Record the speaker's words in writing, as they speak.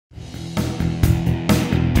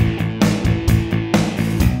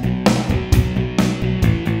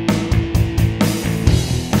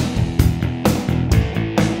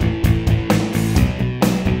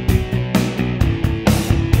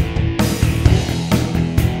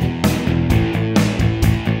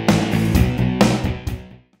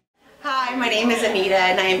Anita,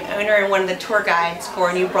 and I am owner and one of the tour guides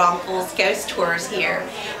for New Braunfels Ghost Tours here.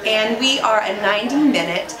 And we are a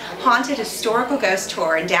 90-minute haunted historical ghost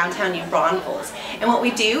tour in downtown New Braunfels. And what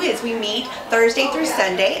we do is we meet Thursday through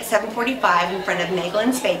Sunday at 7:45 in front of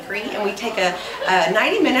Naegelin's Bakery, and we take a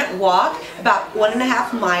 90-minute walk about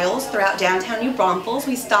 1.5 miles throughout downtown New Braunfels.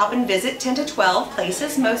 We stop and visit 10 to 12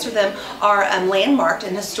 places. Most of them are landmarked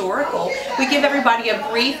and historical. We give everybody a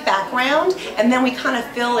brief background, and then we kind of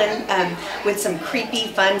fill in with some creepy,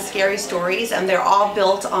 fun, scary stories. And they're all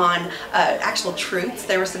built on actual truths.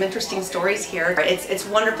 There were some interesting stories here. It's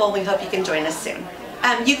wonderful. We hope you can join us soon.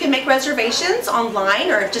 You can make reservations online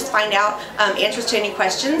or just find out answers to any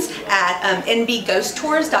questions at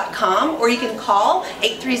nbghosttours.com, or you can call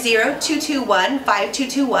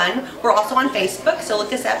 830-221-5221. We're also on Facebook, so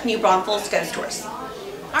look us up, New Braunfels Ghost Tours.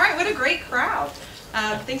 All right, what a great crowd.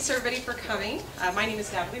 Thanks everybody for coming. My name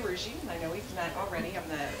is Natalie Ruggie, and I know we've met already. I'm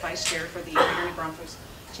the Vice Chair for the New Braunfels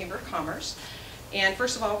Chamber of Commerce. And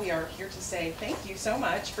first of all, we are here to say thank you so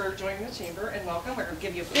much for joining the Chamber and welcome. We're going to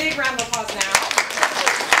give you a big round of applause now.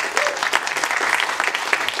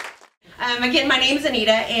 Again, my name is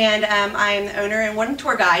Anita, and I'm the owner and one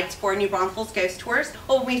tour guides for New Braunfels Ghost Tours.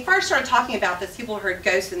 Well, when we first started talking about this, people heard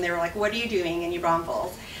ghosts and they were like, what are you doing in New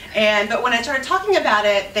Braunfels? But when I started talking about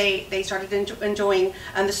it, they started enjoying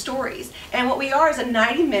the stories. And what we are is a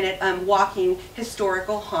 90-minute walking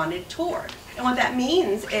historical haunted tour. And what that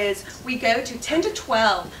means is we go to 10 to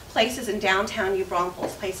 12 places in downtown New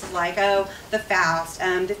Braunfels, places like, the Faust,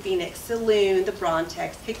 the Phoenix, Saloon, the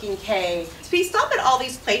Brontex, Picking K. So we stop at all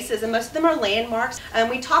these places, and most of them are landmarks.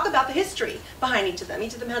 We talk about the history behind each of them.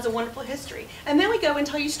 Each of them has a wonderful history. And then we go and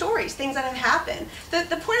tell you stories, things that have happened.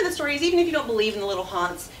 The point of the story is, even if you don't believe in the little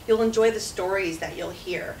haunts, you'll enjoy the stories that you'll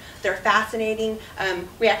hear. They're fascinating.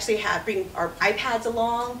 We actually bring our iPads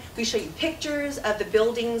along. We show you pictures of the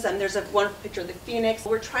buildings. There's a wonderful picture of the Phoenix.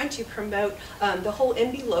 We're trying to promote the whole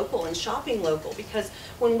NB local and shopping local, because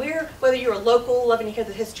whether you're a local loving to hear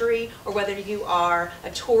the history or whether you are a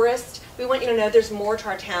tourist, we want you to know there's more to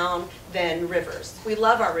our town than rivers. We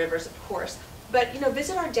love our rivers, of course, but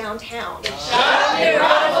visit our downtown. Shop New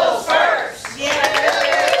Braunfels first! Yeah.